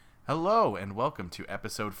Hello and welcome to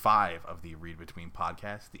episode 5 of the Read Between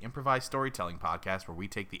podcast, the improvised storytelling podcast where we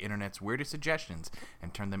take the internet's weirdest suggestions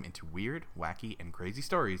and turn them into weird, wacky, and crazy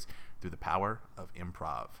stories through the power of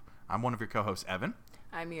improv. I'm one of your co-hosts, Evan.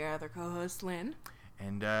 I'm your other co-host, Lynn.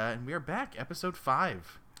 And we are back, episode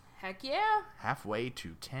 5. Heck yeah. Halfway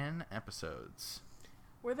to 10 episodes.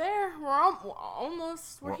 We're there. We're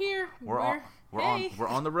almost. We're here. We're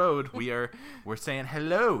on the road. We're saying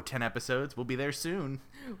hello. 10 episodes. We'll be there soon.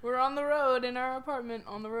 We're on the road in our apartment.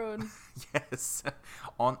 On the road. Yes,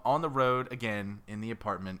 on the road again, in the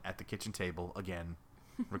apartment, at the kitchen table again,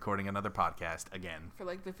 recording another podcast again For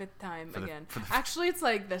like the 5th time For the- again. for the- Actually, it's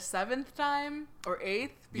like the 7th time or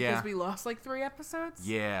 8th because Yeah. we lost like 3 episodes.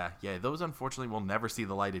 Yeah. Those unfortunately will never see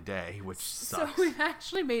the light of day, which sucks. So we've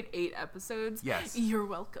actually made 8 episodes. Yes. You're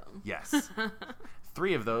welcome. Yes.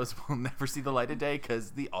 3 of those will never see the light of day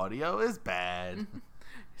because the audio is bad.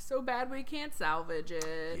 So bad we can't salvage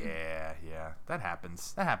it. Yeah. That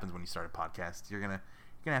happens. That happens when you start a podcast. You're gonna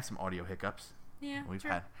have some audio hiccups. Yeah.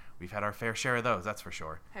 We've had our fair share of those, that's for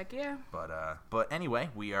sure. Heck yeah. But anyway,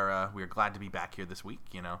 we are glad to be back here this week.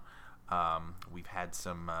 We've had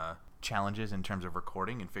some challenges in terms of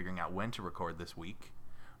recording and figuring out when to record this week,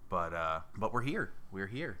 but we're here. We're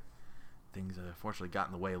here. Things fortunately got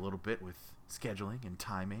in the way a little bit with scheduling and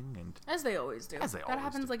timing, and As they always do. That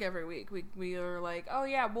happens like every week. We are like, oh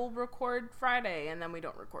yeah, we'll record Friday, and then we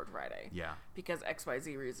don't record Friday. Yeah. Because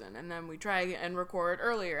XYZ reason. And then we try and record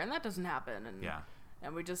earlier, and that doesn't happen. And, Yeah.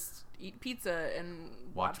 And we just eat pizza and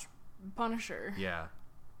watch Punisher. Yeah.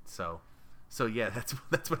 So yeah, that's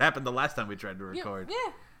what happened the last time we tried to record.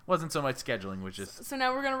 Yeah. Wasn't so much scheduling, which just So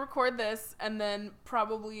now we're going to record this and then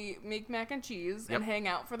probably make mac and cheese Yep. and hang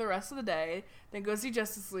out for the rest of the day. Then go see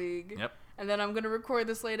Justice League. Yep. And then I'm going to record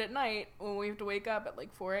this late at night when we have to wake up at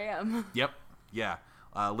like 4 a.m. Yep. Yeah.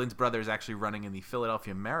 Lynn's brother is actually running in the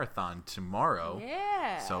Philadelphia Marathon tomorrow.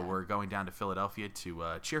 Yeah. So we're going down to Philadelphia to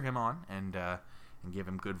cheer him on and give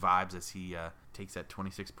him good vibes as he takes that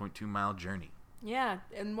 26.2 mile journey. Yeah,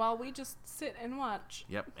 and while we just sit and watch.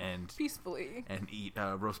 Yep, and Peacefully. and eat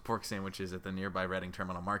roast pork sandwiches at the nearby Reading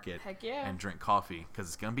Terminal Market. Heck yeah. And drink coffee because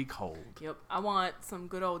it's gonna be cold. Yep, I want some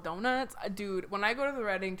good old donuts. Dude, when I go to the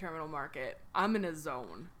Reading Terminal Market, I'm in a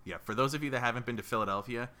zone. Yeah, for those of you that haven't been to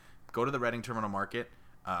Philadelphia, go to the Reading Terminal Market.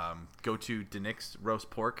 Go to DeNick's roast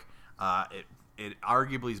pork. It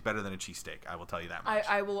arguably is better than a cheesesteak. I will tell you that much.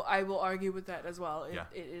 I will argue with that as well. Yeah.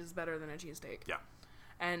 It is better than a cheesesteak. Yeah.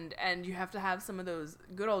 And you have to have some of those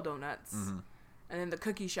good old donuts. Mm-hmm. And then the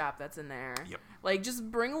cookie shop that's in there. Yep. Like,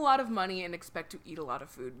 just bring a lot of money and expect to eat a lot of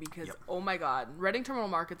food because, Yep. oh my god, Reading Terminal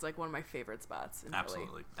Market's like one of my favorite spots in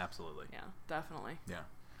Philly. Absolutely. Yeah, definitely. Yeah.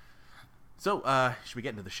 So, should we get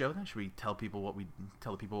into the show then? Should we tell the people what we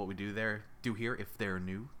do here if they're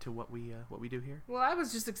new to what we do here? Well, I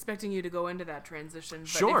was just expecting you to go into that transition, but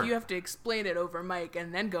Sure. if you have to explain it over mic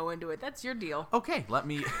and then go into it, that's your deal. Okay, let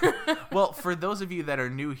me. Well, for those of you that are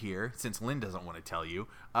new here, since Lynn doesn't want to tell you,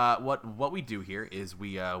 what we do here is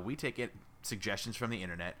we take suggestions from the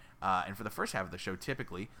internet, and for the first half of the show,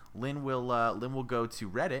 typically Lynn will go to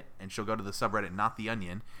Reddit and she'll go to the subreddit Not the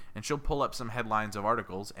Onion, and she'll pull up some headlines of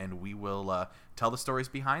articles, and we will tell the stories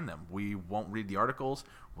behind them. We won't read the articles;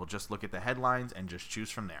 we'll just look at the headlines and just choose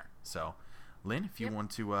from there. So, Lynn, if you Yep. want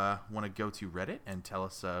to go to Reddit and tell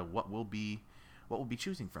us what we'll be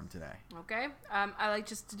choosing from today. Okay. I like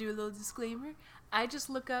just to do a little disclaimer. I just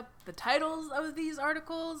look up the titles of these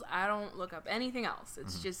articles. I don't look up anything else.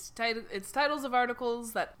 It's just titles of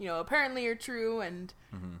articles that apparently are true, and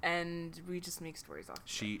we just make stories off.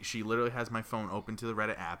 She literally has my phone open to the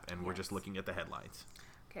Reddit app, and we're just Yes. looking at the headlines.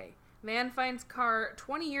 Okay. Man finds car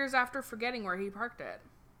 20 years after forgetting where he parked it.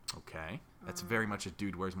 Okay. That's very much a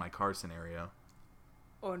dude, where's my car scenario.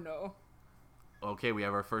 Oh no. Okay, we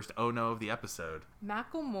have our first oh no of the episode.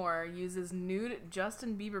 Macklemore uses nude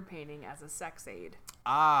Justin Bieber painting as a sex aid.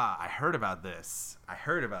 I heard about this.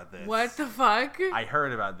 What the fuck? I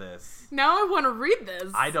heard about this. Now I want to read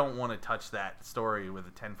this. I don't want to touch that story with a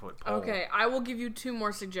 10-foot pole. Okay, I will give you 2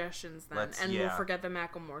 more suggestions then, we'll yeah. forget the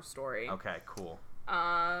Macklemore story. Okay, cool.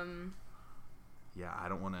 Yeah, I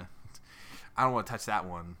don't want to touch that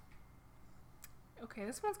one. Okay,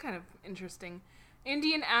 this one's kind of interesting.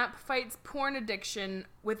 Indian app fights porn addiction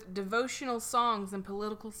with devotional songs and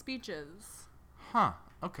political speeches. Huh.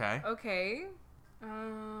 Okay. Okay.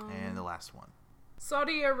 And the last one.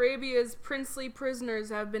 Saudi Arabia's princely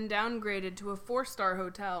prisoners have been downgraded to a 4-star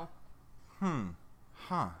hotel.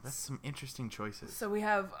 Huh. That's some interesting choices. So we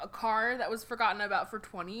have a car that was forgotten about for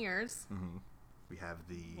 20 years. Mm-hmm. We have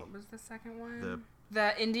the... What was the second one?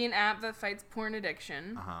 The Indian app that fights porn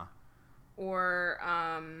addiction. Uh-huh. Or,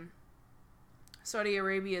 Saudi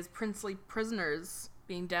Arabia's princely prisoners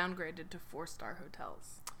being downgraded to 4-star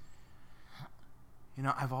hotels. You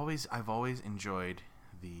know, I've always enjoyed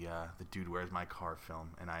the Dude, Where's My Car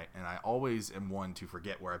film, and I always am one to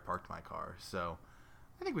forget where I parked my car. So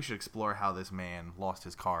I think we should explore how this man lost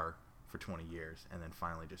his car for 20 years and then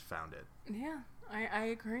finally just found it. Yeah, I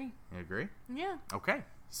agree. You agree? Yeah. Okay.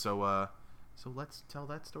 So let's tell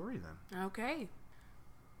that story then. Okay.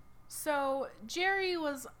 So Jerry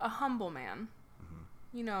was a humble man.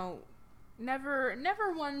 Mm-hmm. You know, never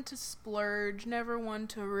one to splurge, never one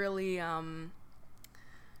to really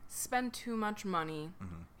spend too much money.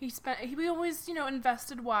 Mm-hmm. He always, you know,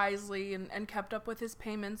 invested wisely and kept up with his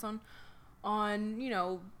payments on you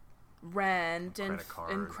know, rent and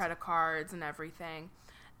credit cards and everything.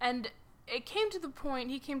 And he came to the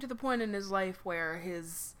point in his life where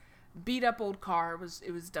his beat up old car was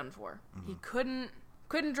done for. Mm-hmm. He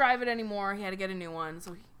couldn't drive it anymore. He had to get a new one.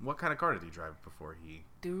 So what kind of car did he drive before he?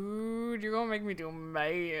 Dude, you're gonna make me do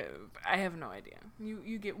math. I have no idea.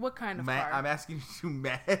 You get what kind of car? I'm asking you to do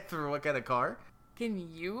math for what kind of car? Can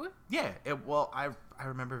you? Yeah. I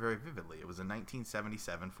remember very vividly. It was a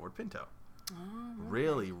 1977 Ford Pinto. Oh,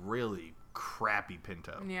 really, really crappy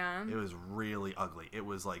Pinto. Yeah. It was really ugly. It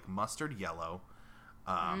was like mustard yellow.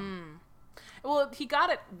 Well, he got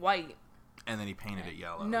it white. And then he painted it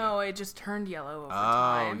yellow. No, yeah. It just turned yellow over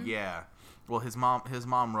time. Oh, yeah. Well, his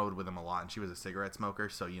mom rode with him a lot, and she was a cigarette smoker,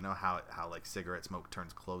 so you know how like cigarette smoke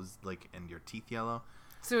turns clothes like and your teeth yellow.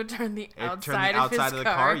 So it turned the outside of the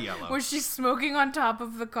car yellow. Was she smoking on top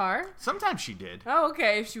of the car? Sometimes she did. Oh,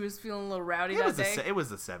 okay. If she was feeling a little rowdy that day. It was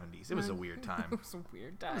the 70s. It was a weird time. It was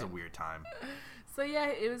a weird time. So yeah,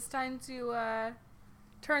 it was time to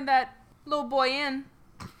turn that little boy in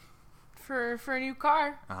for a new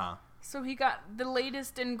car. Uh-huh. So he got the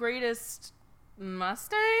latest and greatest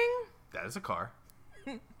Mustang? That is a car.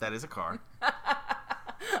 That is a car.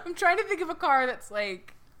 I'm trying to think of a car that's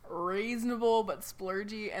like reasonable but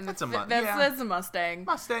splurgy, and that's a Mustang.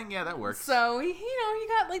 Mustang, yeah, that works. So he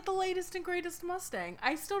got like the latest and greatest Mustang.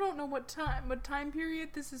 I still don't know what time period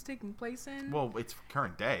this is taking place in. Well, it's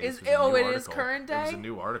current day. It is current day. It was a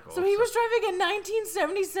new article. So he was driving a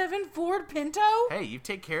 1977 Ford Pinto. Hey, you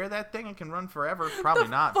take care of that thing, it can run forever. Probably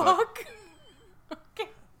not. Fuck. Okay,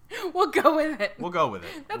 we'll go with it.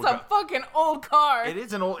 That's a fucking old car.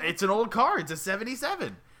 It's an old car. It's a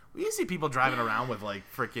 77. You see people driving around with like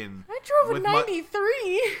freaking. I drove a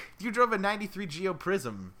 93. You drove a 93 Geo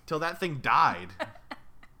Prism till that thing died.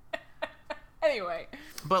 Anyway.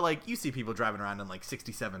 But like you see people driving around in like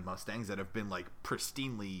 67 Mustangs that have been like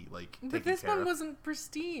pristinely like taken care of. But this one wasn't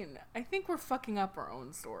pristine. I think we're fucking up our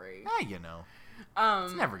own story. You know.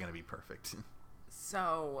 It's never gonna be perfect.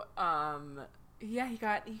 So, yeah, he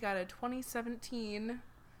got a 2017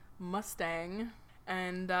 Mustang,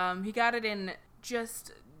 and he got it in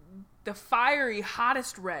just the fiery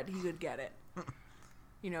hottest red he could get it.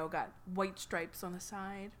 You know, got white stripes on the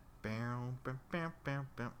side.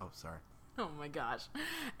 Oh, sorry. Oh my gosh.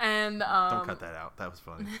 And don't cut that out. That was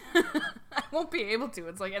funny. I won't be able to.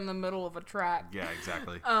 It's like in the middle of a track. Yeah,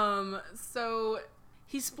 exactly. So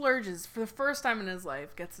he splurges for the first time in his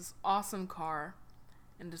life, gets this awesome car,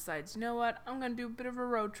 and decides, you know what? I'm going to do a bit of a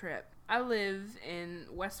road trip. I live in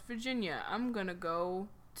West Virginia. I'm going to go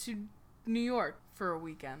to New York for a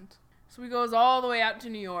weekend. So he goes all the way out to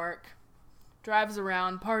New York, drives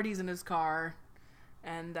around, parties in his car,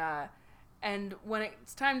 and when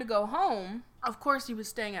it's time to go home, of course he was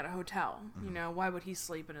staying at a hotel. Mm-hmm. You know, why would he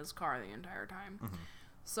sleep in his car the entire time? Mm-hmm.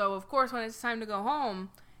 So, of course, when it's time to go home,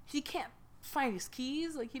 he can't find his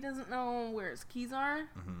keys. Like, he doesn't know where his keys are.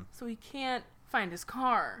 Mm-hmm. So he can't find his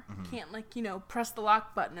car. Mm-hmm. He can't, like, you know, press the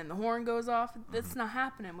lock button and the horn goes off. Mm-hmm. That's not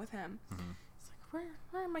happening with him. Mm-hmm.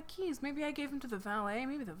 Where are my keys? Maybe I gave them to the valet.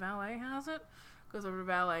 Maybe the valet has it. Goes over to the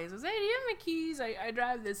valet. Says, hey, do you have my keys? I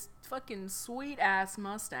drive this fucking sweet ass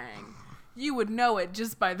Mustang. You would know it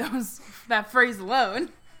just by that phrase alone.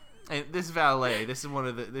 And this valet, this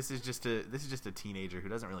is just a teenager who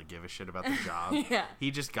doesn't really give a shit about the job. Yeah.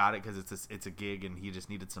 He just got it because it's a gig and he just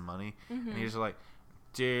needed some money. Mm-hmm. And he's like,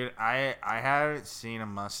 dude, I haven't seen a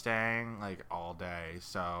Mustang like all day,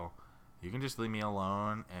 so you can just leave me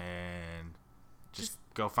alone and just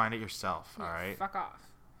go find it yourself, all right? Fuck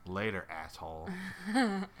off. Later, asshole.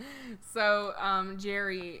 So,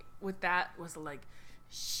 Jerry, with that, was like,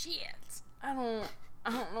 shit, I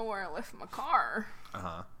don't know where I left my car.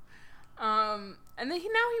 Uh-huh. And then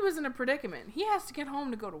now he was in a predicament. He has to get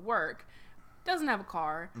home to go to work. Doesn't have a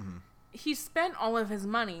car. Mm-hmm. He spent all of his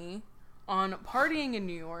money on partying in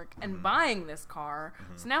New York and mm-hmm. buying this car.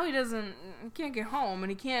 Mm-hmm. So now he can't get home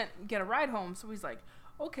and he can't get a ride home. So he's like,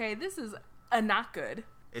 okay, this is not good.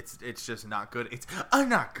 It's just not good. It's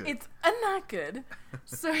not good. It's not good.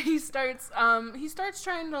 So he starts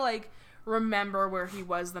trying to like remember where he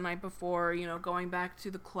was the night before, you know, going back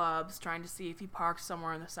to the clubs, trying to see if he parked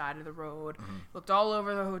somewhere on the side of the road. Looked all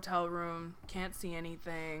over the hotel room, can't see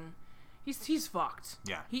anything. He's fucked.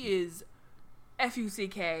 Yeah. He is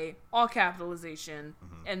F-U-C-K, all capitalization,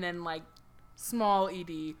 and then like small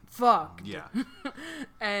ed, fucked. Yeah.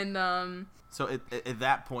 And so at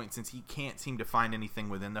that point, since he can't seem to find anything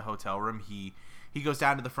within the hotel room, he goes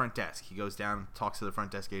down to the front desk. He goes down, talks to the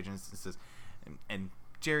front desk agents, and says, and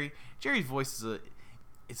Jerry's voice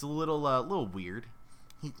is a little weird.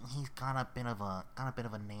 He's got a bit of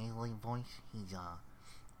a nasally voice.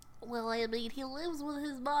 Well, I mean, he lives with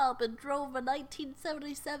his mom and drove a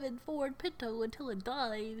 1977 Ford Pinto until it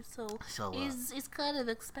died, so it's kind of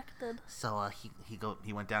expected. So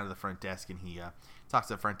he went down to the front desk and he talks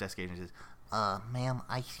to the front desk agent and says, ma'am,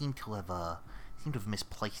 I seem to have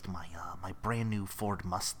misplaced my brand new Ford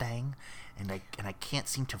Mustang, and I can't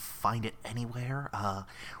seem to find it anywhere.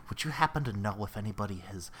 Would you happen to know if anybody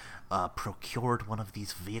has procured one of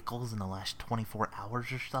these vehicles in the last 24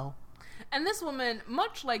 hours or so? And this woman,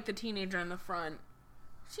 much like the teenager in the front,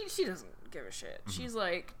 she doesn't give a shit.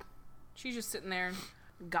 She's just sitting there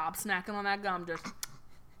gobsnacking on that gum, just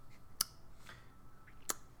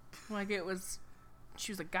like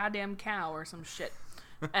she was a goddamn cow or some shit.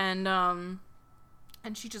 And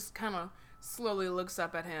she just kind of slowly looks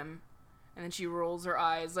up at him, and then she rolls her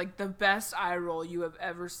eyes, like the best eye roll you have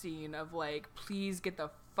ever seen of like, please get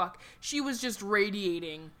the fuck. She was just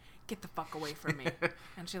radiating, get the fuck away from me.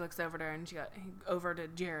 And she looks over to her, and over to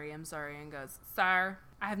Jerry, I'm sorry, and goes, sir,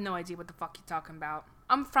 I have no idea what the fuck you're talking about.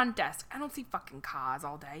 I'm front desk. I don't see fucking cars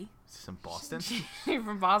all day. Is this in Boston? You're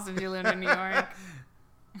from Boston. You live in New York.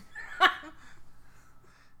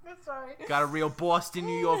 I'm sorry. Got a real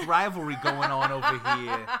Boston-New York rivalry going on over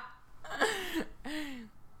here.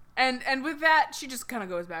 And with that, she just kind of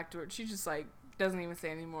goes back to her. She just like doesn't even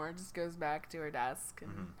say anymore. Just goes back to her desk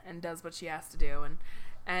and does what she has to do.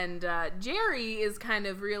 And Jerry is kind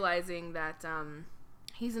of realizing that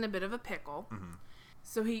he's in a bit of a pickle.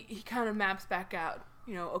 So he kind of maps back out.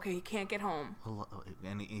 You know, okay, he can't get home.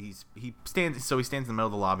 And he stands in the middle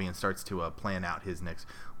of the lobby and starts to plan out his next.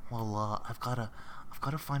 Well, I've got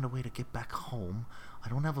to find a way to get back home. I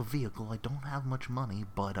don't have a vehicle. I don't have much money,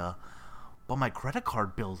 but my credit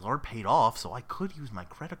card bills are paid off, so I could use my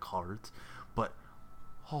credit cards. But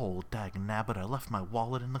oh, dagnabbit, I left my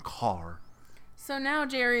wallet in the car. So now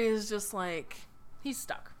Jerry is just like, he's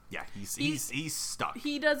stuck. Yeah, he's stuck.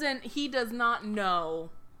 He does not know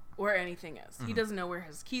where anything is. He doesn't know where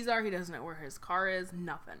his keys are. He doesn't know where his car is.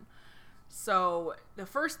 Nothing. So the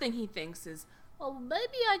first thing he thinks is, well,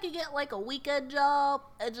 maybe I could get like a weekend job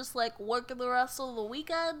and just like work the rest of the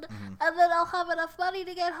weekend, and then I'll have enough money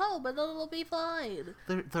to get home, and then it'll be fine.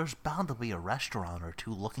 There's bound to be a restaurant or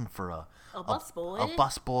two looking for a busboy, a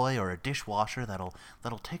busboy or a dishwasher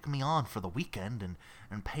that'll take me on for the weekend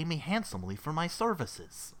and pay me handsomely for my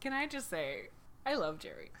services. Can I just say, I love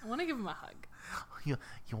Jerry. I want to give him a hug. You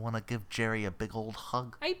want to give Jerry a big old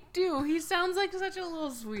hug? I do. He sounds like such a little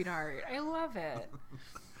sweetheart. I love it.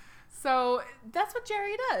 So that's what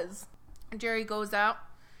Jerry does. Jerry goes out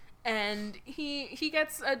and he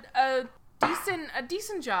gets a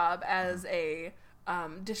decent job as a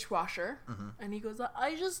dishwasher. And he goes,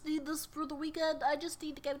 I just need this for the weekend. I just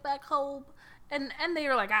need to get back home. And they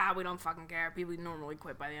are like, we don't fucking care. People normally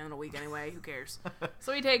quit by the end of the week anyway. Who cares?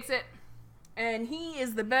 So he takes it, and he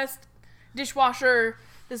is the best dishwasher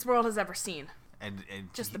this world has ever seen. And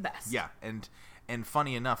just the best. Yeah, and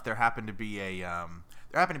funny enough, there happened to be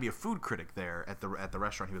a food critic there at the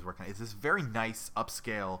restaurant he was working at. It's this very nice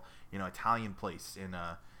upscale, Italian place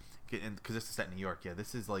because this is set in New York. Yeah,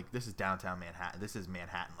 this is downtown Manhattan. This is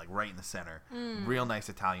Manhattan, like right in the center. Real nice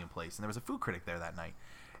Italian place. And there was a food critic there that night,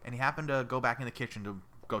 and he happened to go back in the kitchen to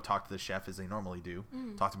go talk to the chef as they normally do.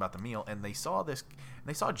 Talked about the meal, and they saw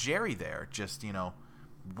Jerry there, just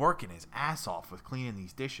working his ass off with cleaning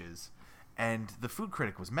these dishes. And the food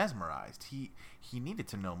critic was mesmerized. He needed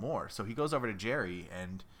to know more, so he goes over to Jerry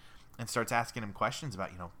and starts asking him questions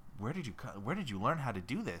about where did you learn how to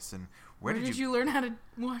do this, and where did you learn how to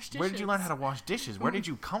wash dishes? Where did you learn how to wash dishes? Where did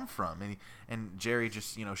you come from? And Jerry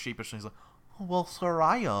just sheepishly is like, oh, well, sir,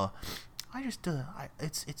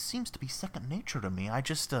 it seems to be second nature to me. I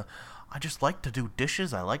just like to do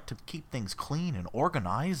dishes. I like to keep things clean and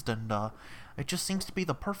organized, and it just seems to be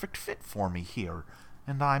the perfect fit for me here.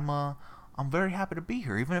 And I'm very happy to be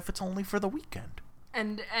here, even if it's only for the weekend.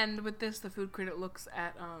 And with this, the food critic looks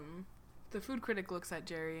at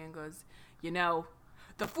Jerry and goes,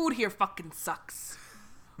 the food here fucking sucks.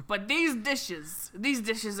 But these dishes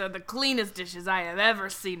are the cleanest dishes I have ever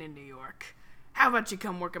seen in New York. How about you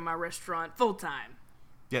come work in my restaurant full time?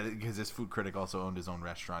 Yeah, because this food critic also owned his own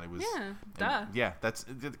restaurant. It was duh. Yeah, that's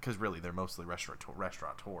because really they're mostly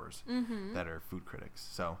restaurateurs that are food critics.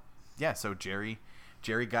 So yeah, so Jerry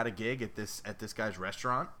got a gig at this guy's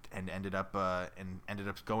restaurant and ended up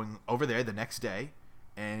going over there the next day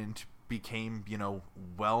and became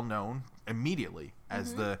well known immediately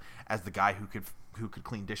as the guy who could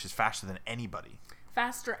clean dishes faster than anybody.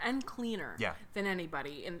 Faster and cleaner than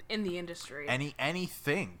anybody in the industry.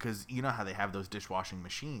 Anything, because you know how they have those dishwashing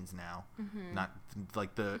machines now. Not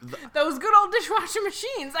like the those good old dishwashing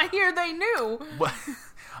machines. I hear they knew.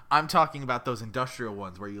 I'm talking about those industrial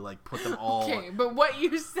ones where you like put them all. Okay, but what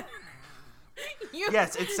you said.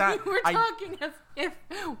 Yes, it's not. You were talking as if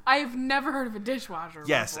I've never heard of a dishwasher.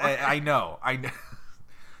 Yes, before. I know.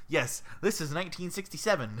 Yes, this is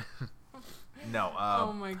 1967. No.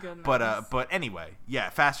 Oh my goodness. But anyway,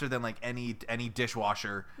 yeah, faster than like any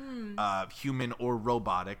dishwasher, human or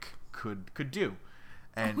robotic could do.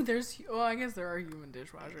 And I guess there are human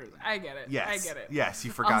dishwashers. I get it. Yes, I get it. Yes,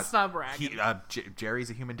 you forgot. I'll stop bragging.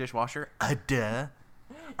 Jerry's a human dishwasher. Duh.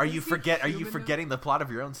 Are you forgetting the plot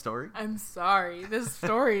of your own story? I'm sorry. This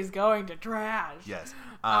story is going to trash. Yes.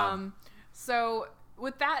 So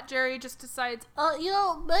with that, Jerry just decides,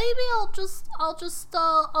 maybe I'll just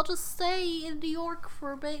stay in New York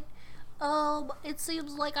for a bit. It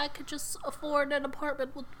seems like I could just afford an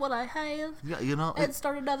apartment with what I have. Yeah, and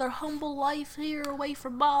start another humble life here away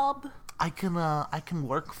from Bob. I can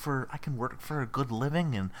work for a good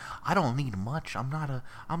living, and I don't need much. I'm not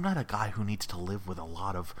a guy who needs to live with a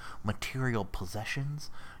lot of material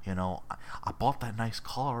possessions. I bought that nice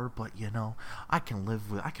car, but I can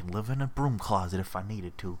live in a broom closet if I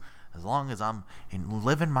needed to, as long as I'm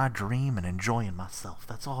living my dream and enjoying myself.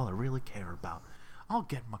 That's all I really care about. I'll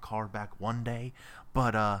get my car back one day,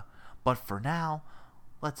 but for now,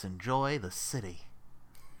 let's enjoy the city.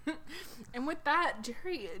 And with that,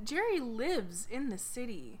 Jerry lives in the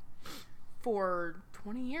city for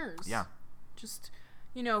 20 years. Yeah. Just,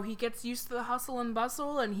 he gets used to the hustle and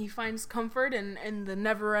bustle, and he finds comfort in the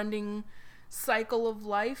never-ending cycle of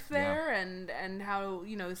life there, and how,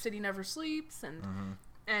 the city never sleeps,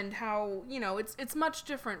 and how, it's much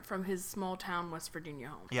different from his small-town West Virginia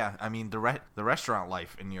home. Yeah, I mean, the restaurant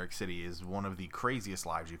life in New York City is one of the craziest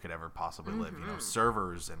lives you could ever possibly live.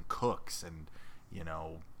 Servers and cooks and,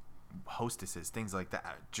 hostesses, things like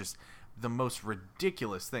that. Just the most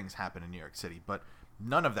ridiculous things happen in New York City, but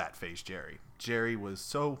none of that fazed Jerry. Jerry was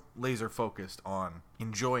so laser focused on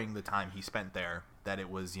enjoying the time he spent there that it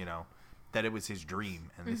was, that it was his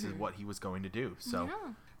dream, and this is what he was going to do. So,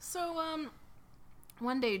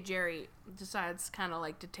 one day Jerry decides kind of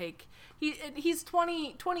like to take. He's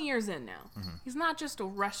 20 years in now. He's not just a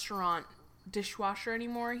restaurant dishwasher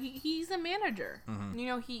anymore. He's a manager.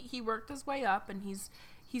 He worked his way up, and he's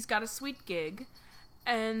got a sweet gig,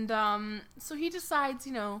 and so he decides,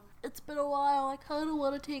 it's been a while. I kind of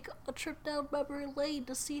want to take a trip down memory lane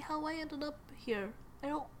to see how I ended up here. I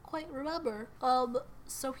don't quite remember.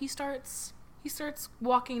 So he starts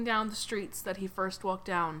walking down the streets that he first walked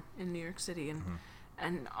down in New York City,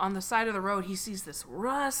 and on the side of the road he sees this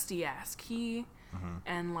rusty ass key,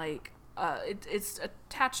 and like it's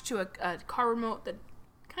attached to a car remote that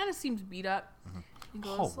kind of seems beat up. He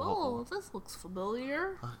goes, "Oh, this looks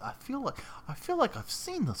familiar." I feel like I've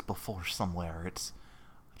seen this before somewhere. It's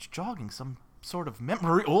jogging some sort of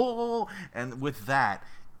memory. Oh, and with that,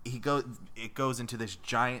 it goes into this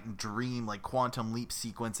giant dream, like quantum leap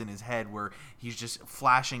sequence in his head where he's just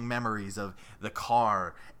flashing memories of the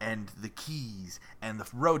car and the keys and the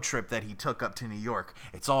road trip that he took up to New York.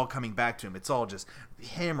 It's all coming back to him. It's all just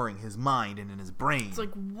hammering his mind and in his brain. It's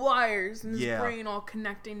like wires in his brain all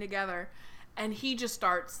connecting together. And he just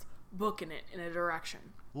starts booking it in a direction.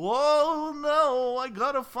 Whoa, no, I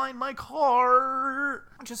gotta find my car.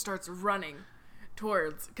 Just starts running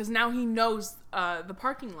towards, because now he knows the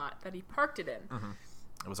parking lot that he parked it in.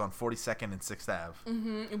 It was on 42nd and 6th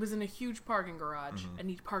Ave. It was in a huge parking garage, and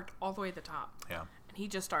he parked all the way at the top. Yeah. And he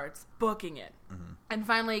just starts booking it. And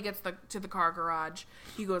finally he gets to the car garage.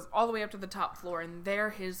 He goes all the way up to the top floor, and there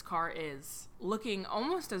his car is, looking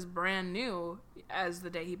almost as brand new as the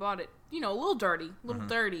day he bought it. A little dirty, but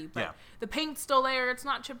the paint's still there. It's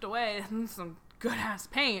not chipped away. It's some good-ass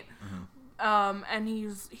paint. And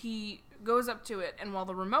he goes up to it, and while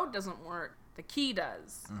the remote doesn't work, the key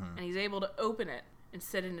does. And he's able to open it and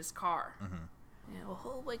sit in his car.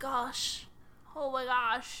 Oh my gosh.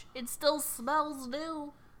 It still smells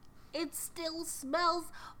new. It still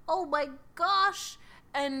smells. Oh my gosh.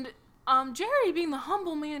 And Jerry, being the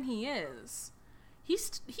humble man he is,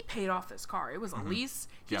 he paid off this car. It was a lease.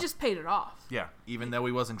 He Yeah. just paid it off. Yeah, even though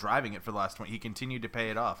he wasn't driving it for the last 20, he continued to pay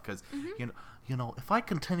it off because You know, if I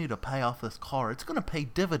continue to pay off this car, it's going to pay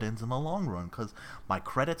dividends in the long run because my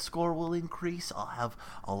credit score will increase. I'll have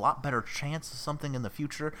a lot better chance of something in the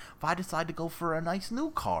future. If I decide to go for a nice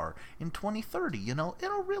new car in 2030, you know,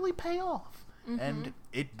 it'll really pay off. And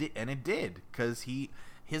it did because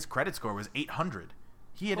his credit score was 800.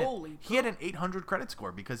 He had an 800 credit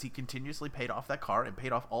score because he continuously paid off that car and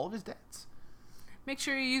paid off all of his debts. Make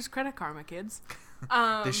sure you use Credit Karma, kids.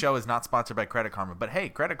 This show is not sponsored by Credit Karma, but hey,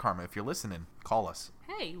 Credit Karma, if you're listening, call us.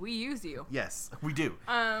 Hey, we use you. Yes, we do.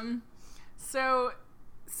 So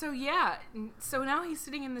now he's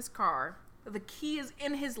sitting in this car. The key is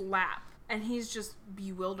in his lap, and he's just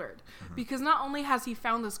bewildered because not only has he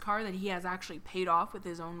found this car that he has actually paid off with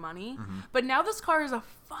his own money, but now this car is a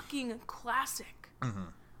fucking classic.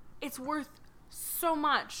 It's worth so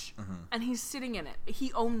much, and he's sitting in it.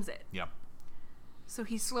 He owns it. Yep. So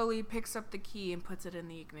he slowly picks up the key and puts it in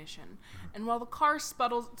the ignition. And while the car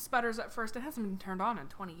sputters at first, it hasn't been turned on in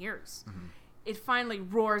 20 years. It finally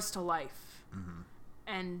roars to life.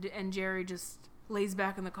 And Jerry just lays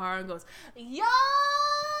back in the car and goes, yes!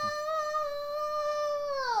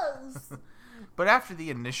 But after the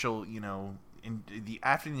initial,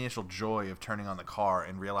 after the initial joy of turning on the car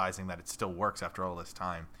and realizing that it still works after all this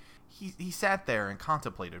time, he sat there and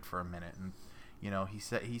contemplated for a minute, and he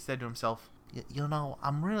said to himself,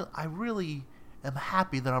 I really am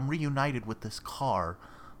happy that I'm reunited with this car,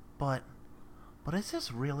 but is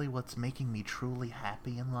this really what's making me truly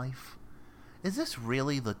happy in life? Is this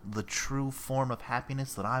really the true form of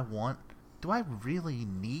happiness that I want? Do I really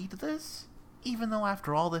need this? Even though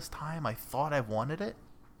after all this time I thought I wanted it?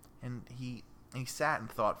 And he sat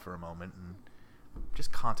and thought for a moment and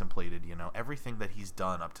just contemplated, everything that he's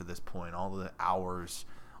done up to this point, all the hours,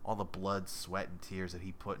 all the blood, sweat, and tears that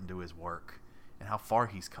he put into his work, and how far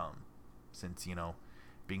he's come since,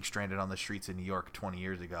 being stranded on the streets of New York 20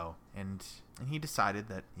 years ago. And he decided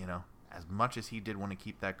that, as much as he did want to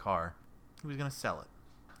keep that car, he was going to sell it.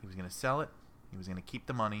 He was going to sell it. He was going to keep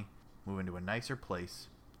the money, move into a nicer place,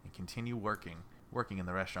 and continue working in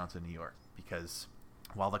the restaurants in New York. Because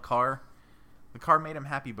while the car made him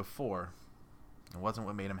happy before, it wasn't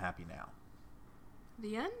what made him happy now.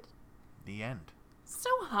 The end? The end. So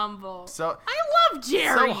humble. So I love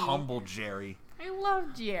Jerry. So humble, Jerry. I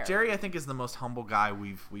love Jerry. Jerry, I think, is the most humble guy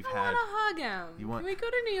we've had. I want to hug him. Can we go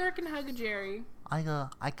to New York and hug Jerry? I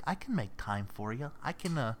can make time for you. I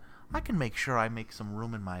can make sure I make some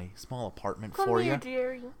room in my small apartment Come for here, you.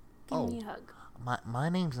 Jerry. Give me a hug. My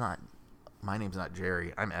name's not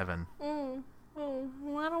Jerry. I'm Evan. Oh,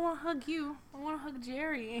 well, I don't want to hug you. I want to hug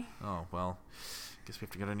Jerry. Oh, well, guess we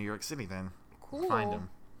have to go to New York City then. Cool. Find him.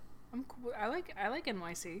 I'm cool. I like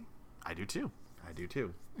NYC. I do too.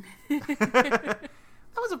 That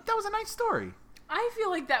was a nice story. I feel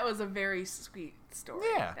like that was a very sweet story.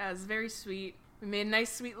 Yeah. That was very sweet. We made a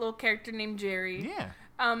nice, sweet little character named Jerry. Yeah.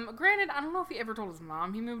 Granted, I don't know if he ever told his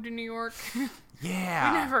mom he moved to New York.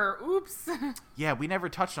 Yeah. Oops. Yeah, we never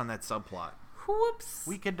touched on that subplot. Whoops.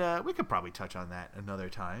 We could probably touch on that another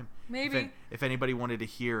time. Maybe. If anybody wanted to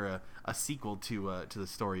hear a sequel to the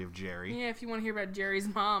story of Jerry. Yeah, if you want to hear about Jerry's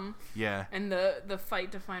mom. Yeah. And the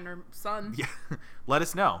fight to find her son. Yeah. Let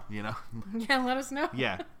us know, Yeah, let us know.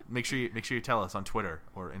 Yeah. Make sure you tell us on Twitter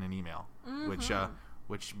or in an email.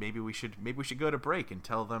 Which maybe we should go to break and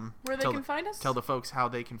tell them where they can find us. Tell the folks how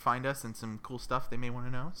they can find us and some cool stuff they may want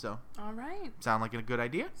to know. So. All right. Sound like a good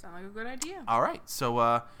idea? Sound like a good idea. All right.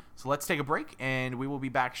 So let's take a break and we will be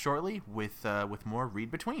back shortly with more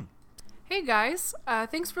Read Between. Hey guys,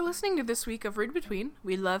 thanks for listening to this week of Read Between.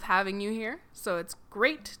 We love having you here, so it's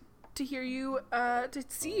great to hear you, to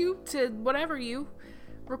see you, to whatever you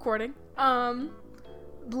recording,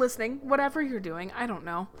 listening, whatever you're doing. I don't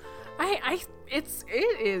know. It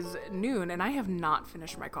is noon and I have not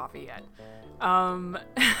finished my coffee yet.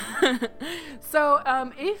 So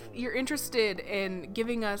if you're interested in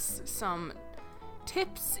giving us some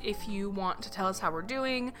tips, if you want to tell us how we're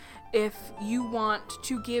doing, if you want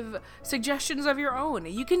to give suggestions of your own,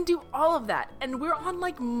 you can do all of that. And we're on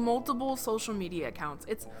multiple social media accounts.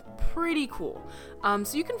 It's pretty cool.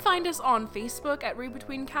 So you can find us on Facebook at Read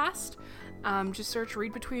Between Cast. Just search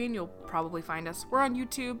Read Between, you'll probably find us. We're on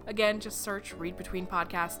YouTube. Again, just search Read Between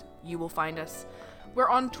Podcast. You will find us. We're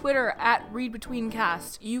on Twitter at Read Between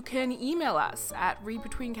Cast. You can email us at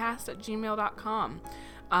readbetweencast@gmail.com.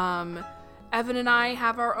 Evan and I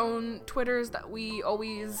have our own Twitters that we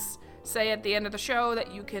always say at the end of the show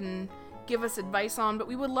that you can give us advice on, but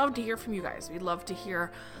we would love to hear from you guys. We'd love to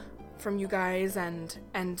hear from you guys and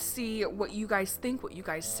see what you guys think, what you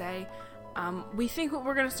guys say. We think what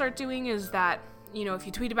we're going to start doing is that, if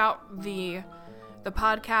you tweet about the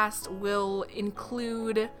podcast, we'll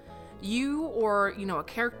include you or, a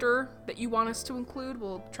character that you want us to include.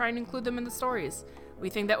 We'll try and include them in the stories. We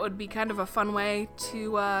think that would be kind of a fun way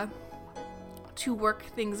to work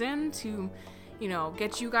things in, to,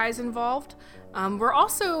 get you guys involved. We're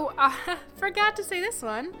also, forgot to say this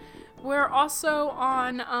one, we're also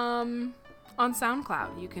on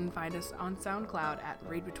SoundCloud. You can find us on SoundCloud at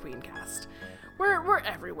Read Between Cast. We're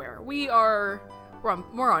everywhere. We're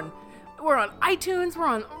on iTunes. We're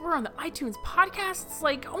on the iTunes podcasts.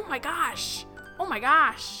 Like, oh my gosh.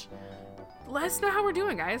 Let us know how we're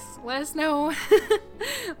doing, guys. Let us know.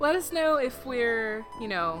 Let us know if we're,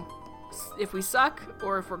 if we suck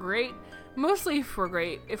or if we're great. Mostly if we're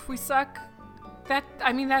great. If we suck,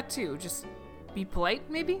 that too. Just be polite,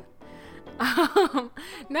 maybe.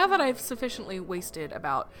 Now that I've sufficiently wasted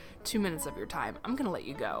about 2 minutes of your time, I'm gonna let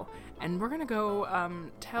you go, and we're gonna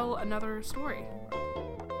go tell another story.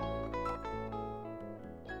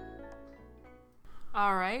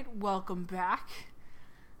 All right, welcome back.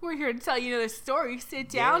 We're here to tell you another story. Sit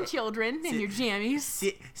down, children, in your jammies.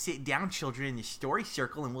 Sit down, children, in the story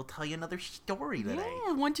circle, and we'll tell you another story today.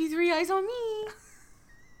 Yeah, 1, 2, 3, eyes on me.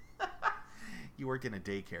 You worked in a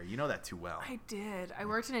daycare. You know that too well. I did. I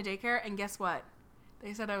worked in a daycare, and guess what?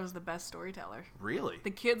 They said I was the best storyteller. Really? The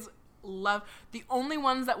kids love... The only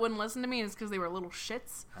ones that wouldn't listen to me is because they were little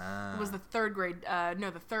shits. It was the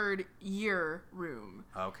the third year room.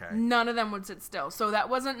 Okay. None of them would sit still. So that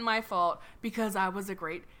wasn't my fault because I was a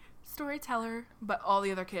great storyteller, but all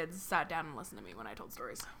the other kids sat down and listened to me when I told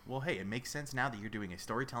stories. Well, hey, it makes sense now that you're doing a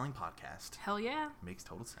storytelling podcast. Hell yeah. Makes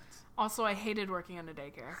total sense. Also, I hated working in a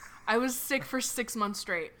daycare. I was sick for 6 months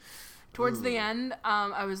straight. Towards the end,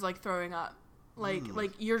 I was like throwing up.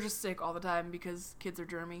 Like you're just sick all the time because kids are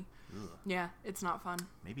germy. Ugh. Yeah, it's not fun.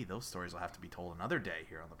 Maybe those stories will have to be told another day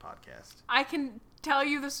here on the podcast. I can tell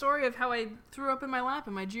you the story of how I threw up in my lap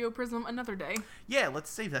in my GeoPrism another day. Yeah, let's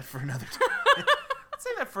save that for another time. Let's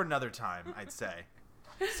save that for another time, I'd say.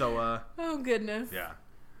 So, oh goodness. Yeah.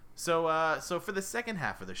 So for the second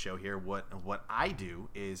half of the show here, what I do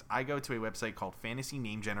is I go to a website called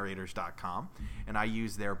fantasynamegenerators.com, and I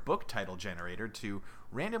use their book title generator to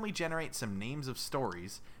randomly generate some names of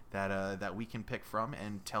stories that we can pick from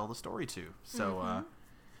and tell the story to. So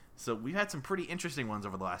so we've had some pretty interesting ones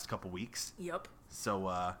over the last couple weeks. Yep.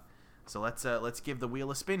 So let's give the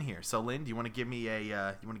wheel a spin here. So Lynn, do you want to give me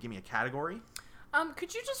a category?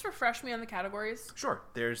 Could you just refresh me on the categories? Sure.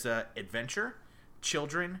 There's adventure,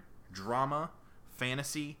 children, drama,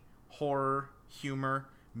 fantasy, horror, humor,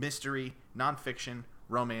 mystery, nonfiction,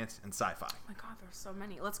 romance, and sci-fi. Oh my god, there's so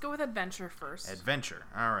many. Let's go with adventure first. Adventure.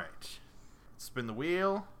 All right. Spin the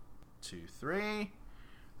wheel. 2, 3.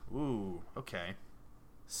 Ooh, okay.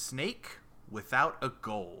 Snake without a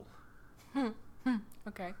goal.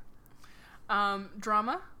 Okay.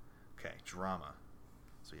 Drama. Okay, drama.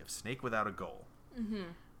 So you have snake without a goal. Mm-hmm.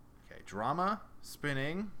 Okay, drama,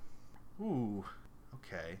 spinning. Ooh,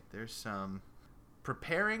 okay. There's some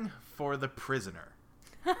preparing for the prisoner.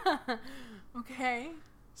 Okay.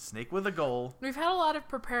 Snake with a goal. We've had a lot of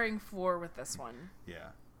preparing for with this one. Yeah.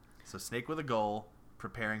 So snake with a goal,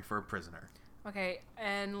 preparing for a prisoner. Okay,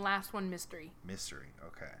 and last one, mystery. Mystery,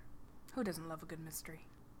 okay. Who doesn't love a good mystery?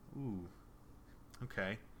 Ooh.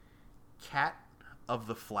 Okay. Cat of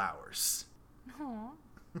the Flowers. Aww.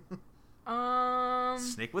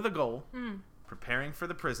 Snake with a goal, preparing for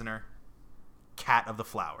the prisoner, Cat of the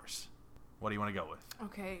Flowers. What do you want to go with?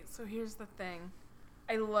 Okay, so here's the thing.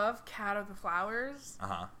 I love Cat of the Flowers.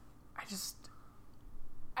 Uh-huh.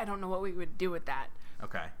 I don't know what we would do with that.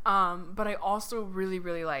 Okay. But I also really,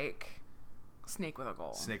 really like Snake with a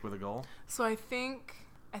Goal. Snake with a goal? So I think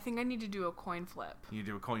I need to do a coin flip. You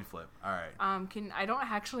do a coin flip. All right. I don't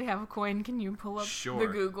actually have a coin. Can you pull up Sure. the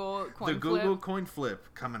Google coin flip? The Google coin flip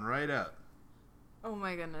coming right up. Oh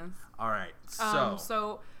my goodness. All right.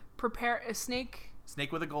 So prepare a snake.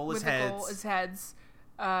 Snake with a goal is with heads. A goal is heads.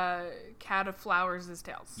 Cat of Flowers is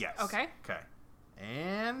tails. Yes. Okay. Okay.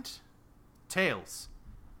 And tails.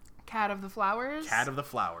 Cat of the Flowers. Cat of the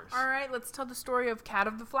Flowers. All right. Let's tell the story of Cat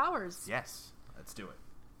of the Flowers. Yes. Let's do it.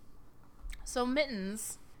 So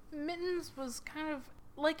Mittens was kind of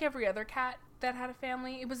like every other cat that had a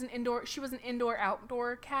family. She was an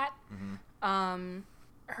indoor-outdoor cat. Mm-hmm.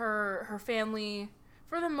 Her family,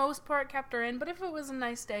 for the most part, kept her in, but if it was a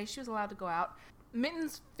nice day, she was allowed to go out.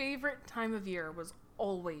 Mittens' favorite time of year was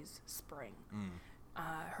always spring.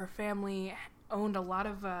 Her family owned a lot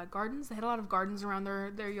of gardens. They had a lot of gardens around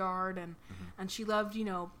their yard, and she loved,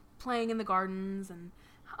 playing in the gardens and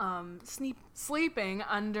sleeping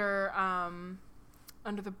under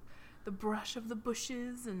the brush of the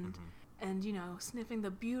bushes and sniffing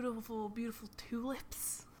the beautiful, beautiful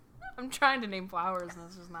tulips. I'm trying to name flowers and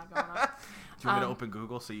it's just not going up. Do you want me to open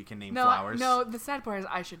Google so you can name flowers? No, the sad part is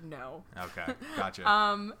I should know. Okay, gotcha.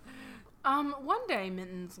 One day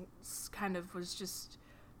Mittens kind of was just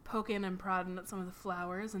poking and prodding at some of the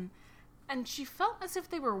flowers and she felt as if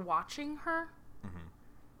they were watching her.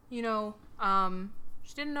 Mm-hmm.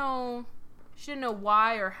 She didn't know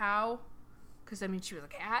why or how, because she was a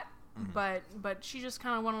cat. Mm-hmm. But she just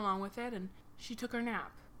kind of went along with it, and she took her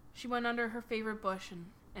nap. She went under her favorite bush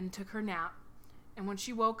and took her nap. And when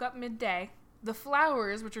she woke up midday, the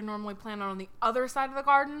flowers, which are normally planted on the other side of the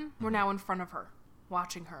garden, were now in front of her,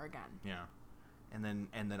 watching her again. Yeah, and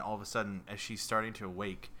then all of a sudden, as she's starting to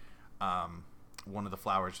awake, one of the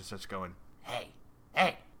flowers just starts going, "Hey,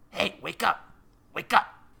 wake up, wake up!"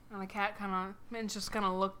 And the cat Mittens just kind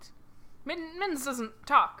of looked. Mittens doesn't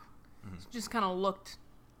talk. Mm-hmm. Just kind of looked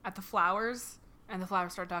at the flowers, and the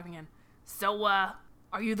flowers start talking again. So,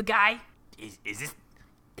 are you the guy? Is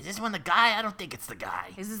this one the guy? I don't think it's the guy.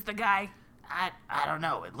 Is this the guy? I don't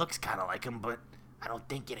know. It looks kind of like him, but I don't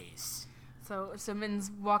think it is. So Mittens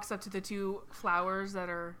walks up to the two flowers that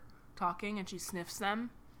are talking, and she sniffs them,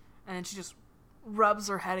 and then she just rubs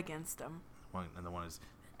her head against them. And the one is,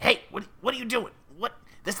 "Hey, what are you doing? What?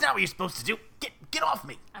 That's not what you're supposed to do. Get off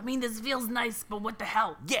me." This feels nice, but what the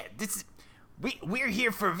hell? Yeah, we're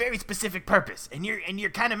here for a very specific purpose, and you're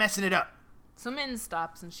kind of messing it up. So Mittens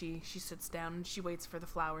stops and she sits down and she waits for the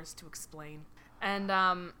flowers to explain. And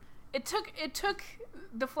it took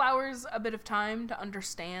the flowers a bit of time to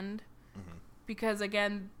understand, mm-hmm. because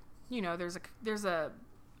again, there's a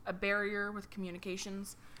barrier with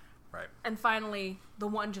communications. Right. And finally, the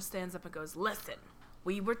one just stands up and goes, "Listen,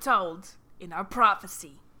 we were told in our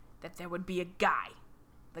prophecy that there would be a guy.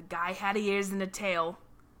 The guy had ears and a tail,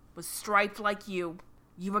 was striped like you.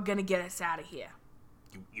 You were gonna get us out of here."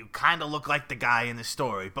 You kind of look like the guy in the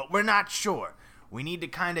story, but we're not sure. We need to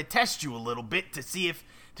kind of test you a little bit to see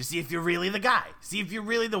if you're really the guy. See if you're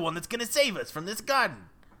really the one that's gonna save us from this garden.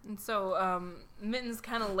 And so Mittens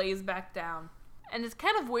kind of lays back down and is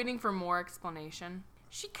kind of waiting for more explanation.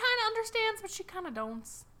 She kind of understands, but she kind of don't.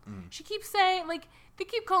 Mm. She keeps saying, they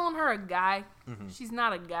keep calling her a guy. Mm-hmm. She's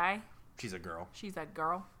not a guy. She's a girl. She's a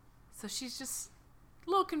girl. So she's just a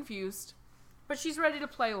little confused. But she's ready to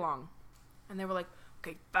play along. And they were like,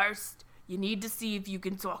 "Okay, first, you need to see if you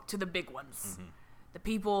can talk to the big ones. Mm-hmm. The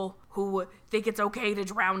people who think it's okay to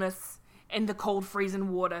drown us in the cold,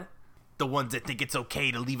 freezing water. The ones that think it's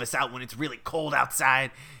okay to leave us out when it's really cold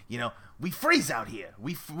outside. We freeze out here.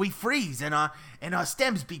 We freeze, and our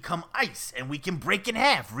stems become ice, and we can break in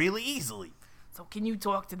half really easily. So can you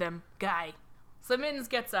talk to them, guy?" So Mittens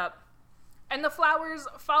gets up, and the flowers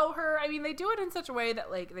follow her. They do it in such a way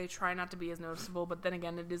that, they try not to be as noticeable, but then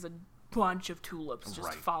again, it is a bunch of tulips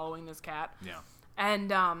just following this cat. Yeah.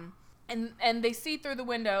 And they see through the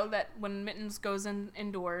window that when Mittens goes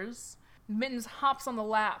indoors, Mittens hops on the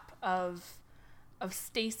lap of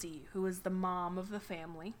Stacy, who is the mom of the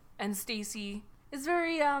family. And Stacy is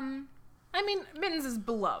very Mittens is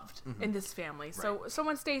beloved mm-hmm. in this family. Right. So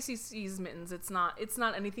when Stacy sees Mittens, it's not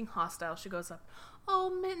anything hostile. She goes up,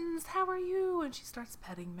 "Oh, Mittens, how are you?" And she starts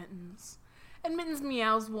petting Mittens. And Mittens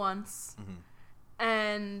meows once. Mm-hmm.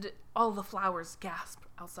 And all the flowers gasp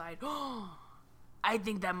outside. "Oh, I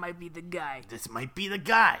think that might be the guy. This might be the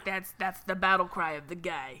guy. That's the battle cry of the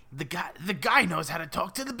guy. The guy knows how to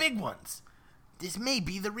talk to the big ones. This may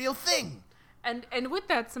be the real thing." And with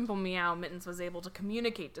that simple meow, Mittens was able to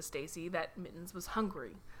communicate to Stacy that Mittens was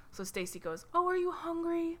hungry. So Stacy goes, "Oh, are you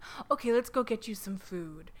hungry? Okay, let's go get you some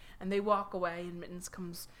food." And they walk away, and Mittens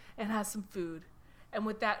comes and has some food. And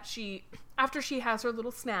with that, after she has her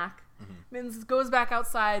little snack, mm-hmm. Mittens goes back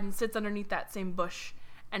outside and sits underneath that same bush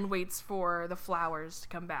and waits for the flowers to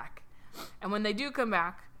come back. And when they do come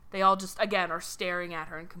back, they all just, again, are staring at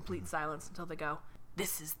her in complete silence until they go,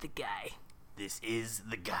 "This is the guy. This is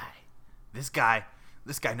the guy. This guy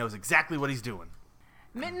knows exactly what he's doing."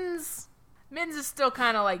 Mittens is still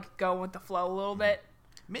kind of going with the flow a little bit.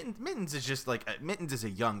 Mittens is just Mittens is a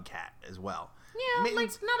young cat as well. Yeah,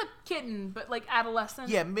 Mittens, not a kitten, but adolescent.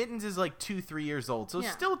 Yeah, Mittens is 2-3 years old, so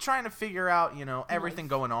still trying to figure out everything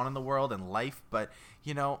going on in the world and life. But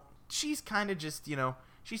she's kind of just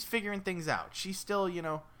she's figuring things out. She still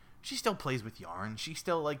she still plays with yarn. She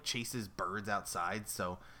still chases birds outside.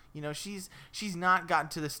 So she's not gotten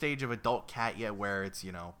to the stage of adult cat yet where it's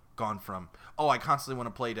gone from, "Oh, I constantly want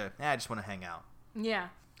to play," to, "I just want to hang out." Yeah.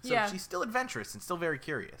 So she's still adventurous and still very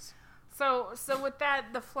curious. So with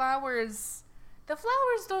that, the flowers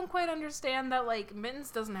don't quite understand that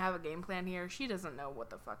Mittens doesn't have a game plan here. She doesn't know what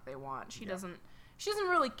the fuck they want. She she doesn't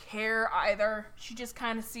really care either. She just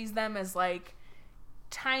kind of sees them as like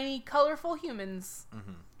tiny, colorful humans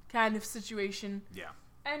kind of situation. Yeah.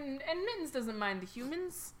 And Mittens doesn't mind the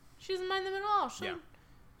humans. She doesn't mind them at all. Yeah.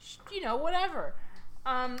 You know, whatever.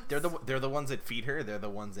 They're the ones that feed her. They're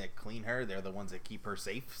the ones that clean her. They're the ones that keep her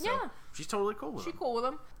safe. So Yeah. she's totally cool with them. She's cool with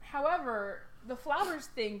them. However, the flowers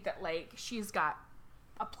think that, like, she's got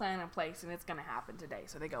a plan in place and it's going to happen today.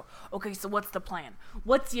 So they go, okay, so what's the plan?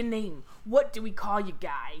 What's your name? What do we call you,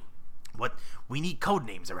 guy? What? We need code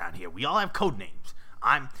names around here. We all have code names.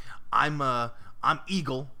 I'm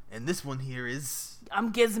Eagle, and this one here is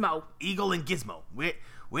I'm Gizmo. Eagle and Gizmo.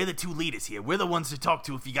 We're the two leaders here. We're the ones to talk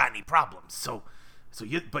to if you got any problems. So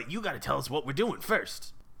you got to tell us what we're doing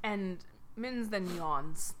first. And Mittens then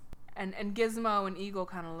yawns. And Gizmo and Eagle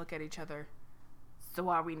kind of look at each other. So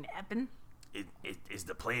are we napping? Is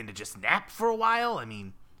the plan to just nap for a while? I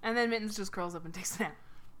mean... And then Mittens just curls up and takes a nap.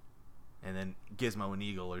 And then Gizmo and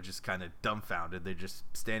Eagle are just kind of dumbfounded. They're just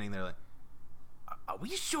standing there like, are we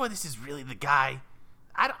sure this is really the guy?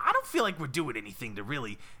 I don't feel like we're doing anything to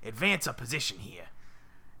really advance our position here.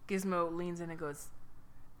 Gizmo leans in and goes,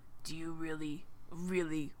 do you really,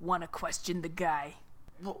 really want to question the guy?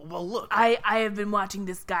 Well, look. I have been watching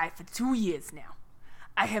this guy for 2 years now.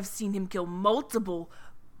 I have seen him kill multiple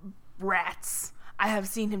rats. I have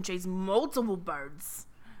seen him chase multiple birds.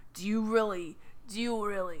 Do you really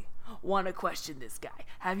want to question this guy?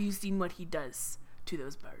 Have you seen what he does to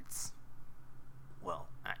those birds? Well,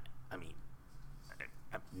 I mean,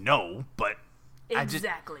 no, but...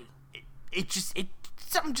 Exactly.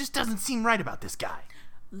 Something just doesn't seem right about this guy.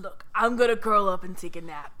 Look, I'm gonna curl up and take a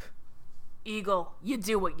nap. Eagle, you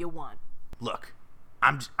do what you want. Look,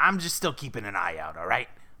 I'm just still keeping an eye out, all right?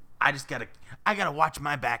 I gotta watch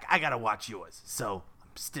my back. I gotta watch yours. So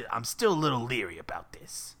I'm still a little leery about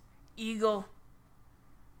this. Eagle,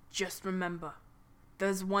 just remember,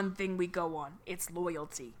 there's one thing we go on. It's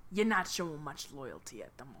loyalty. You're not showing much loyalty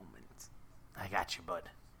at the moment. I got you, bud.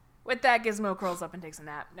 With that, Gizmo curls up and takes a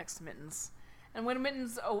nap next to Mittens. And when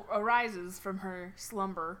Mittens arises from her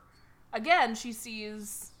slumber, again, she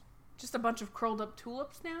sees just a bunch of curled up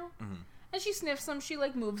tulips now. Mm-hmm. And she sniffs them. She,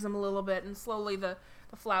 like, moves them a little bit. And slowly the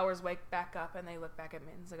flowers wake back up. And they look back at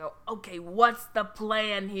Mittens and go, okay, what's the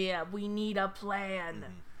plan here? We need a plan.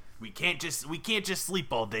 Mm-hmm. We can't just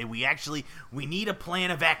sleep all day. We need a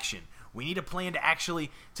plan of action. We need a plan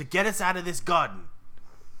to get us out of this garden.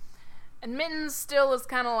 And Mittens still is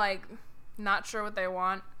kind of like not sure what they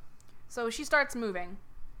want. So she starts moving.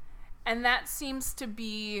 And that seems to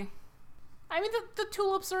be... I mean, the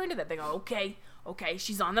tulips are into that. They go, okay,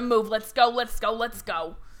 she's on the move. Let's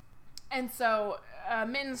go. And so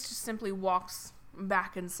Mittens just simply walks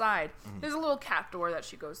back inside. Mm-hmm. There's a little cat door that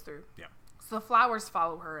she goes through. Yeah. So the flowers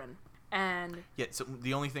follow her in. And yeah, so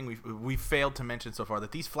the only thing we've failed to mention so far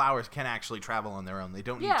that these flowers can actually travel on their own. They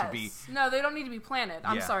don't need to be... No, they don't need to be planted.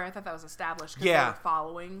 I'm sorry, I thought that was established because they were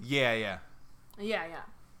following. Yeah.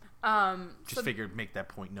 Just figured make that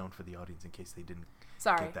point known for the audience in case they didn't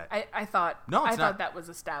get that. I thought that was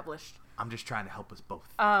established. I'm just trying to help us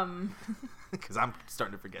both. Because I'm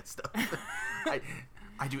starting to forget stuff.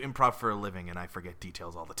 I do improv for a living and I forget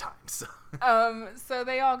details all the time. So so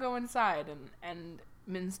they all go inside and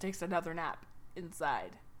Mittens takes another nap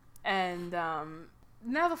inside. And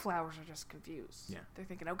now the flowers are just confused. Yeah. They're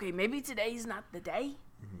thinking, okay, maybe today's not the day.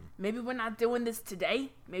 Mm-hmm. Maybe we're not doing this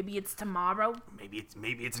today. Maybe it's tomorrow. Maybe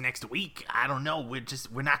it's next week. I don't know.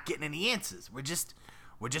 We're not getting any answers. We're just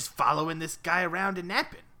following this guy around and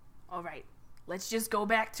napping. All right. Let's just go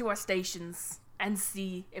back to our stations and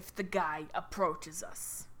see if the guy approaches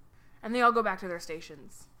us. And they all go back to their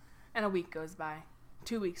stations. And a week goes by.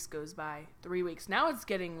 2 weeks goes by. 3 weeks. Now it's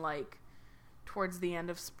getting like towards the end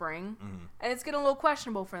of spring. Mm-hmm. And it's getting a little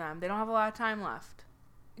questionable for them. They don't have a lot of time left.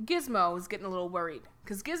 Gizmo is getting a little worried.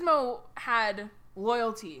 Because Gizmo had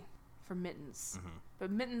loyalty for Mittens. Mm-hmm. But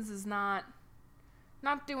Mittens is not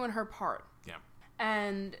doing her part. Yeah.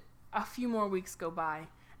 And a few more weeks go by.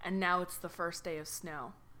 And now it's the first day of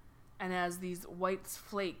snow. And as these white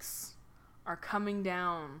flakes are coming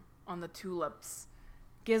down on the tulips,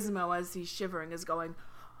 Gizmo, as he's shivering, is going,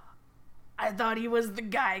 I thought he was the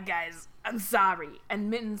guy, guys. I'm sorry. And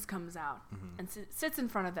Mittens comes out and sits in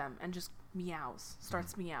front of them and just meows,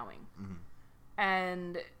 starts meowing. Mm-hmm.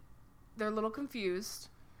 And they're a little confused.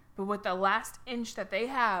 But with the last inch that they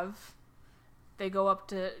have, they go up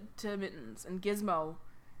to Mittens. And Gizmo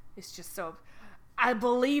is just so... I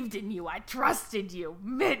believed in you. I trusted you.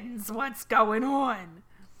 Mittens, what's going on?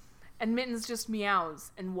 And Mittens just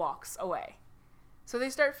meows and walks away. So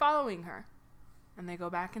they start following her. And they go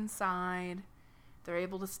back inside. They're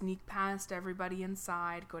able to sneak past everybody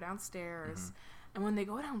inside, go downstairs. And when they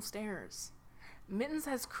go downstairs, Mittens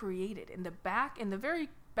has created in the very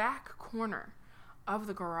back corner of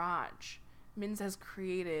the garage, Mittens has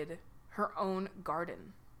created her own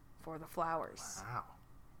garden for the flowers. Wow.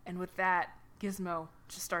 And with that, Gizmo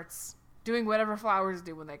just starts doing whatever flowers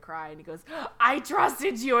do when they cry, and he goes, "I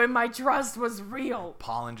trusted you, and my trust was real."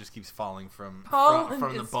 Pollen just keeps falling from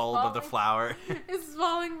the is bulb of the flower. It's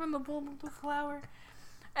falling from the bulb of the flower.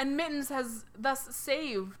 And Mittens has thus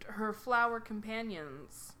saved her flower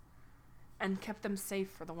companions and kept them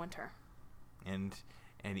safe for the winter. And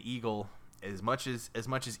Eagle, as much as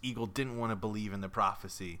Eagle didn't want to believe in the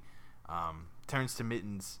prophecy, turns to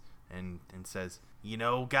Mittens and says, "You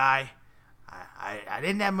know, guy, I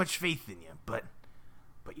didn't have much faith in you, but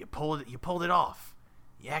you pulled it off.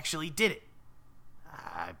 You actually did it.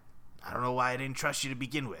 I don't know why I didn't trust you to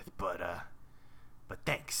begin with, but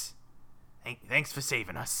thanks. Thanks for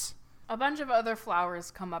saving us." A bunch of other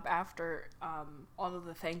flowers come up after all of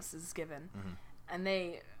the thanks is given, and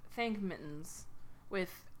they thank Mittens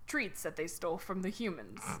with treats that they stole from the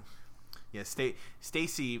humans. Yeah,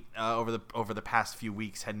 Stacy over the past few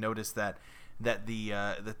weeks had noticed that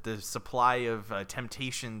the supply of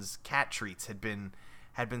Temptations cat treats had been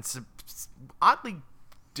oddly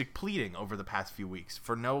depleting over the past few weeks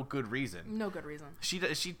for no good reason. No good reason.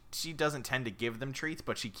 She doesn't tend to give them treats,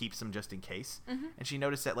 but she keeps them just in case. And she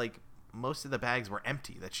noticed that like most of the bags were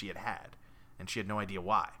empty that she had, and she had no idea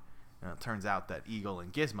why. It turns out that Eagle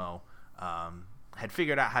and Gizmo had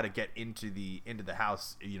figured out how to get into the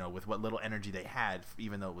house, with what little energy they had,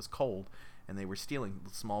 even though it was cold, and they were stealing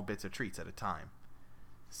small bits of treats at a time.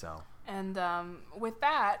 So. And with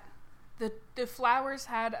that, the flowers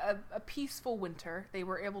had a peaceful winter. They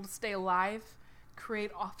were able to stay alive,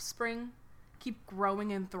 create offspring, keep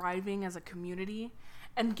growing and thriving as a community.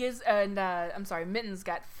 And Mittens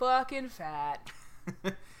got fucking fat.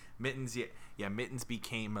 Mittens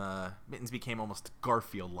became almost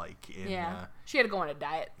Garfield-like. She had to go on a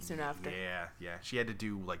diet soon after. Yeah. She had to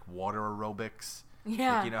do like water aerobics.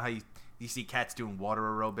 Yeah. Like, you know how you see cats doing water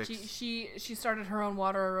aerobics. She started her own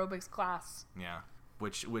water aerobics class. Yeah,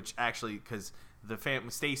 which actually, because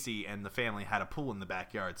Stacy and the family had a pool in the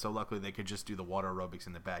backyard, so luckily they could just do the water aerobics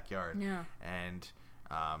in the backyard. Yeah. And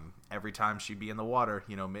every time she'd be in the water,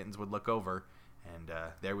 Mittens would look over, and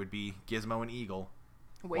there would be Gizmo and Eagle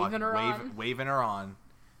waving her on,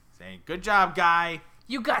 saying, "Good job, guy.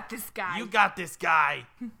 You got this, guy. You got this, guy.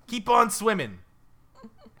 Keep on swimming."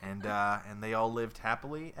 And they all lived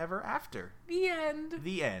happily ever after. The end.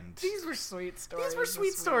 These were sweet stories. These were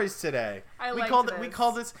sweet stories today. We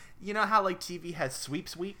call this. You know how like TV has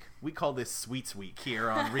Sweeps Week? We call this Sweets Week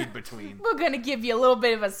here on Read Between. We're gonna give you a little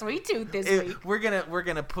bit of a sweet tooth this week. We're gonna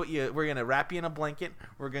wrap you in a blanket.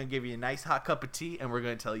 We're gonna give you a nice hot cup of tea, and we're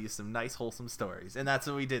gonna tell you some nice wholesome stories. And that's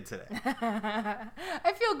what we did today.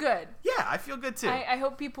 I feel good. Yeah, I feel good too. I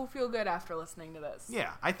hope people feel good after listening to this.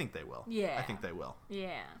 Yeah, I think they will. Yeah, I think they will.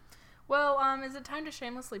 Yeah. Well, is it time to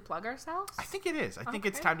shamelessly plug ourselves? I think it is. I think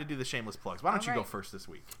it's time to do the shameless plugs. Why don't you go first this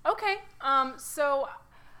week? Okay. So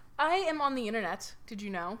I am on the internet. Did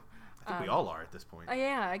you know? I think we all are at this point.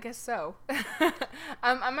 Yeah, I guess so.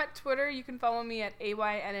 I'm at Twitter. You can follow me at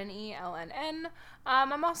AYNNELNN.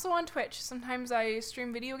 I'm also on Twitch. Sometimes I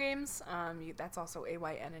stream video games. That's also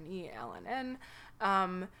AYNNELNN.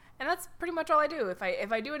 And that's pretty much all I do.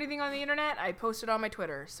 If I do anything on the internet, I post it on my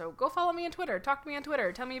Twitter. So go follow me on Twitter. Talk to me on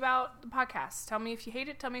Twitter. Tell me about the podcast. Tell me if you hate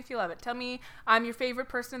it. Tell me if you love it. Tell me I'm your favorite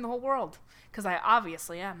person in the whole world. Because I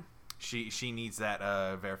obviously am. She needs that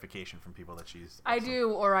verification from people that she's awesome. I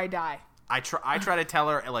do, or I die. I try to tell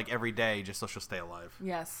her like every day just so she'll stay alive.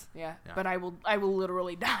 Yes, yeah. But I will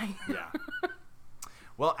literally die. Yeah.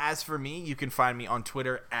 Well, as for me, you can find me on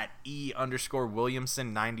Twitter at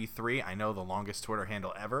E_Williamson93. I know, the longest Twitter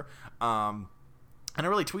handle ever. I don't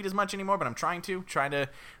really tweet as much anymore, but I'm trying to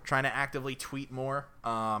actively tweet more.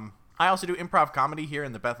 I also do improv comedy here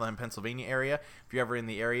in the Bethlehem, Pennsylvania area. If you're ever in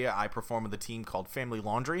the area, I perform with a team called Family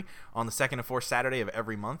Laundry on the second and fourth Saturday of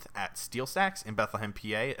every month at Steel Stacks in Bethlehem,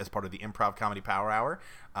 PA, as part of the Improv Comedy Power Hour.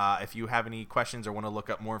 If you have any questions or want to look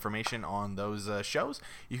up more information on those shows,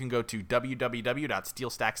 you can go to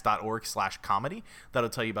www.steelstacks.org/comedy. That'll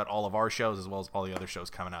tell you about all of our shows as well as all the other shows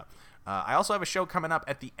coming up. I also have a show coming up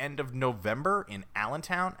at the end of November in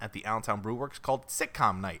Allentown at the Allentown Brewworks called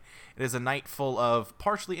Sitcom Night. It is a night full of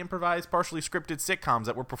partially improvised, partially scripted sitcoms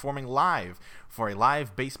that we're performing live for a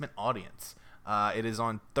live basement audience. It is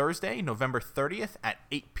on Thursday, November 30th at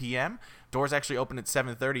 8 p.m. Doors actually open at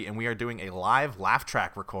 7:30, and we are doing a live laugh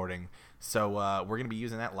track recording. So we're going to be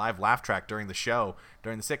using that live laugh track during the show,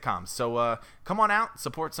 during the sitcoms. So come on out,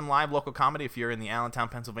 support some live local comedy if you're in the Allentown,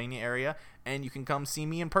 Pennsylvania area, and you can come see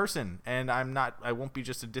me in person. And I won't be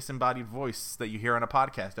just a disembodied voice that you hear on a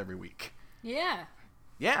podcast every week. Yeah.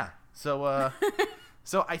 Yeah. So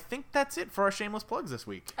so I think that's it for our shameless plugs this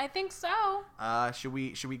week. I think so. Should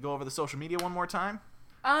we go over the social media one more time?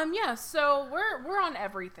 Yeah, so we're on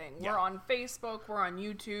everything. Yeah. We're on Facebook, we're on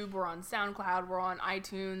YouTube, we're on SoundCloud, we're on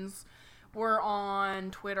iTunes, we're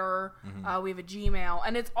on Twitter, we have a Gmail,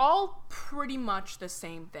 and it's all pretty much the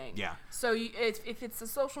same thing. Yeah. So if it's a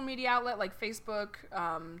social media outlet like Facebook,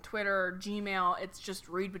 Twitter, Gmail, it's just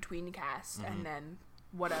Read Between Cast, and then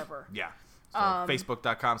whatever. Yeah. So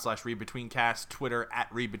Facebook.com/ReadBetweenCast, Twitter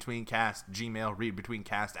 @ReadBetweenCast, Gmail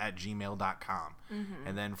ReadBetweenCast@gmail.com.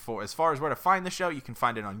 And then as far as where to find the show, you can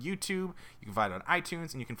find it on YouTube, you can find it on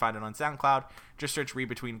iTunes, and you can find it on SoundCloud. Just search Read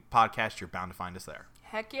Between Podcast. You're bound to find us there.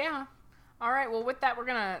 Heck yeah. All right, well, with that, we're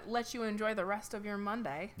going to let you enjoy the rest of your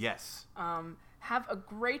Monday. Yes. Have a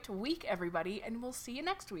great week, everybody, and we'll see you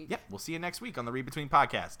next week. Yep, we'll see you next week on the Read Between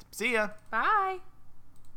Podcast. See ya. Bye.